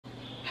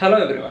Hello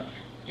everyone,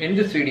 in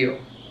this video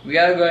we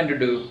are going to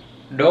do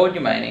Doge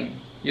mining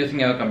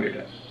using our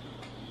computer.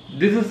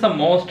 This is the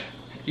most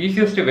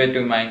easiest way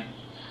to mine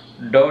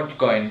Doge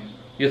coin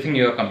using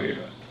your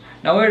computer.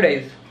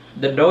 Nowadays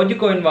the Doge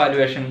coin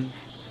valuation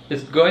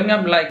is going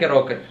up like a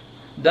rocket.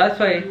 That's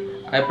why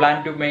I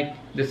plan to make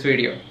this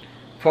video.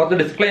 For the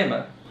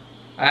disclaimer,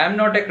 I am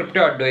not a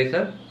crypto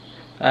advisor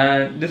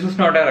and this is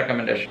not a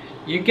recommendation.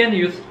 You can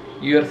use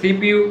your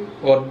CPU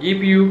or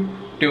GPU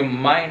to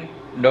mine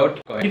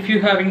Doge coin. If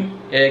you're having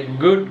a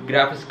good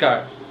graphics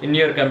card in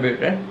your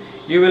computer,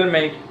 you will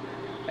make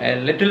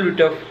a little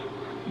bit of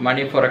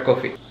money for a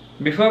coffee.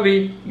 Before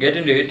we get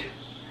into it,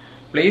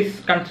 please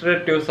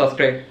consider to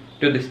subscribe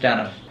to this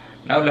channel.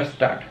 Now let's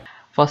start.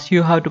 First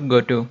you have to go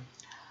to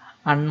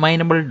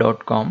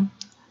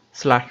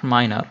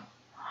unmineable.com/miner,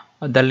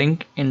 the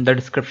link in the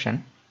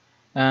description,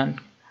 and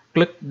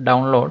click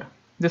download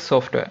this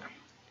software.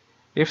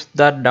 If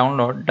that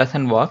download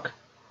doesn't work,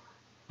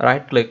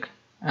 right click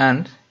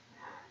and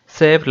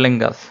save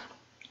link as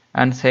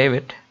and save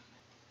it.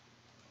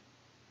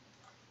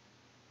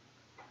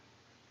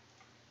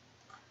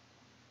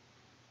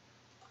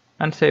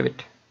 And save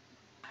it.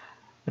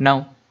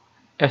 Now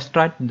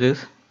extract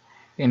this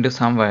into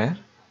somewhere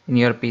in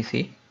your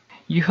PC.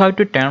 You have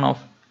to turn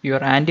off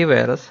your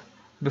antivirus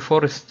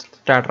before it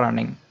start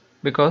running,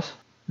 because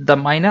the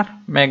miner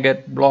may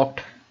get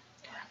blocked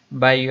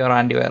by your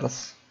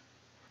antivirus.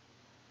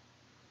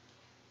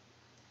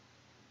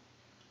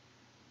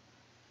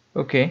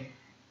 Okay,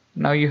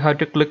 now you have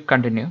to click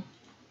continue,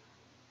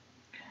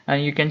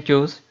 and you can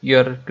choose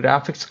your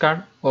graphics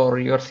card or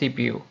your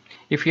CPU.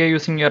 If you are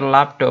using your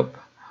laptop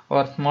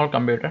or small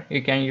computer,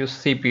 you can use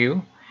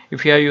CPU.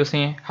 If you are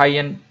using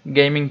high-end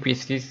gaming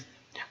PCs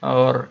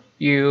or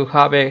you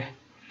have a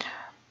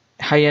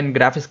high-end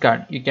graphics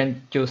card, you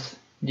can choose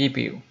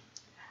GPU.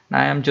 Now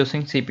I am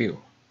choosing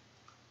CPU.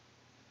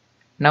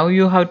 Now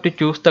you have to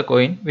choose the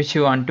coin which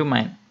you want to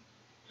mine.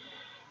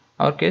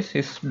 Our case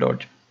is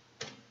Doge.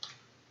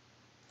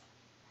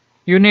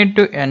 You need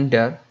to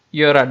enter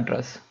your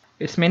address.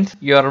 It means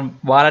your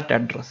wallet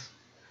address.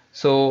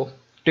 So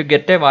to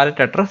get a wallet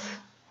address,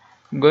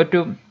 go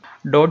to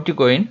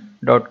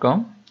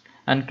dogecoin.com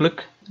and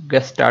click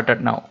get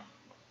started now,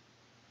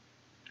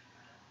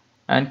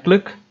 and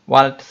click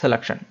wallet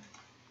selection.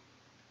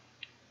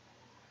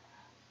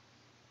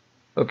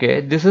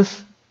 Okay, this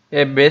is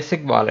a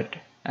basic wallet,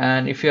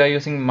 and if you are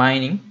using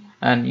mining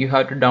and you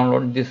have to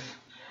download this,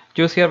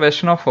 choose your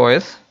version of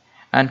OS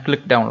and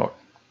click download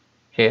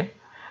here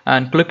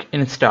and click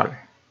install.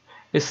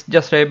 It's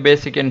just a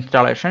basic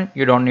installation,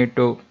 you don't need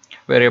to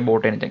worry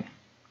about anything.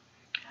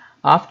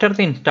 After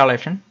the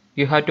installation,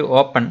 you have to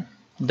open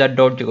the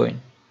Doge coin.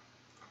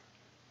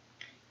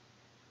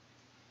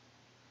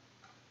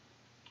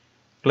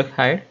 Click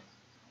hide,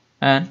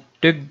 and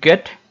to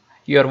get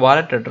your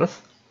wallet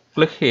address,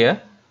 click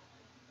here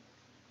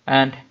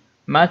and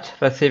match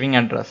receiving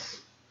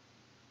address,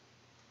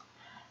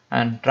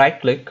 and right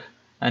click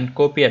and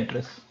copy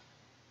address.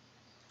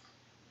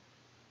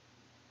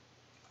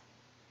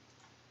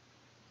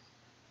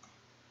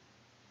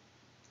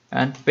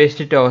 And paste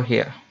it over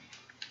here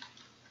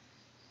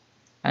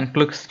and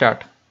click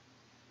start.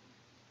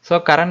 So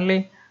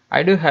currently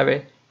I do have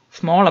a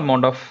small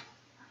amount of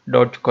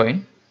Doge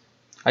coin.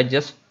 I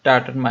just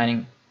started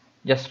mining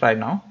just right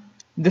now.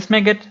 This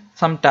may get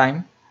some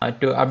time to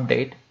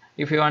update.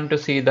 If you want to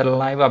see the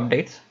live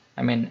updates,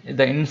 I mean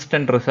the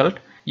instant result,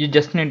 you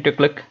just need to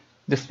click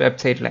this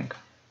website link.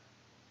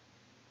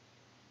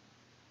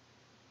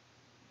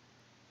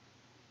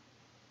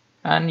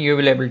 And you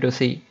will be able to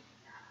see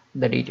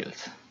the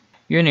details.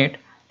 You need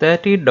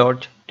 30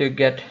 Doge to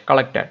get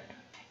collected.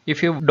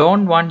 If you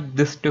don't want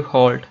this to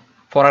hold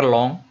for a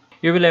long,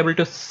 you will be able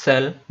to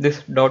sell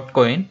this Doge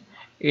coin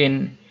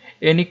in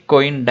any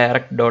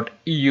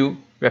coindirect.eu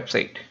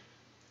website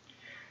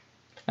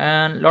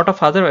and lot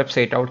of other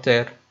websites out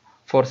there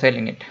for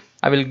selling it.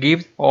 I will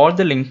give all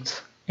the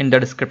links in the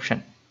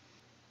description.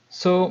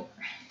 So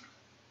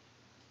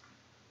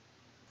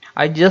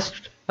I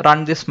just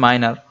run this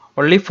miner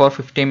only for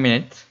 15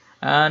 minutes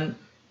and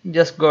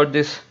just got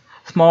this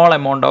small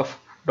amount of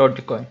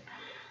Doge coin.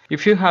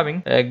 If you're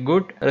having a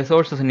good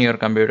resources in your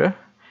computer,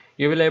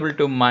 you will be able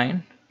to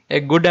mine a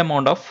good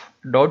amount of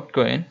Doge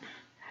coin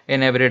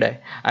in every day.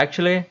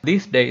 Actually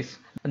these days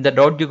the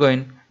Doge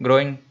coin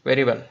growing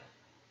very well.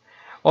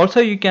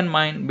 Also you can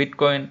mine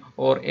Bitcoin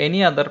or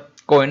any other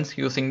coins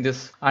using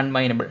this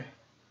unmineable.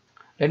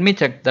 Let me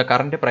check the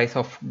current price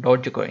of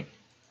Doge coin.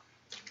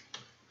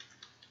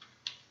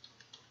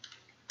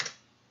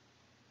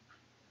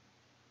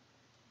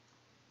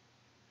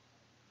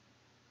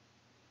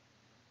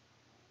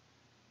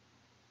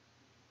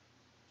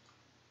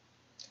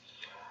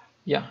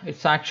 Yeah,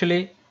 it's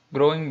actually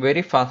growing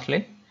very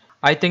fastly.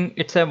 I think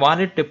it's a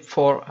valid tip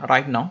for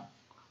right now,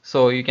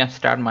 so you can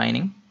start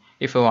mining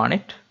if you want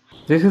it.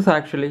 This is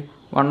actually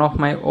one of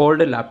my old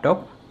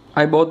laptop.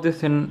 I bought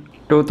this in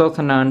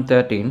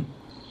 2013.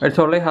 It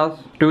only has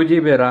 2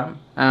 GB RAM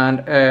and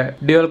a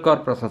dual core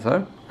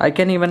processor. I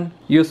can even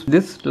use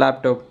this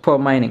laptop for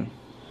mining.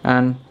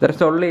 and there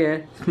is only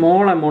a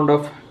small amount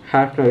of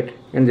hash rate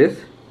in this.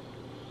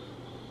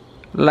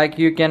 Like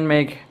you can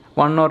make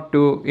 1 or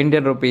 2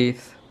 Indian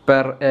rupees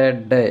per a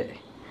day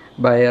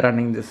by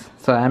running this.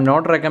 So I am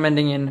not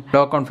recommending in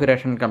low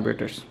configuration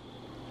computers.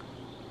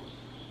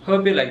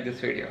 Hope you like this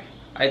video.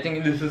 I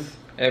think this is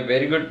a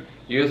very good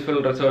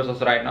useful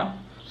resources right now.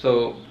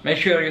 So make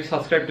sure you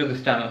subscribe to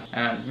this channel,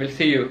 and we'll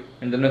see you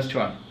in the next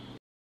one.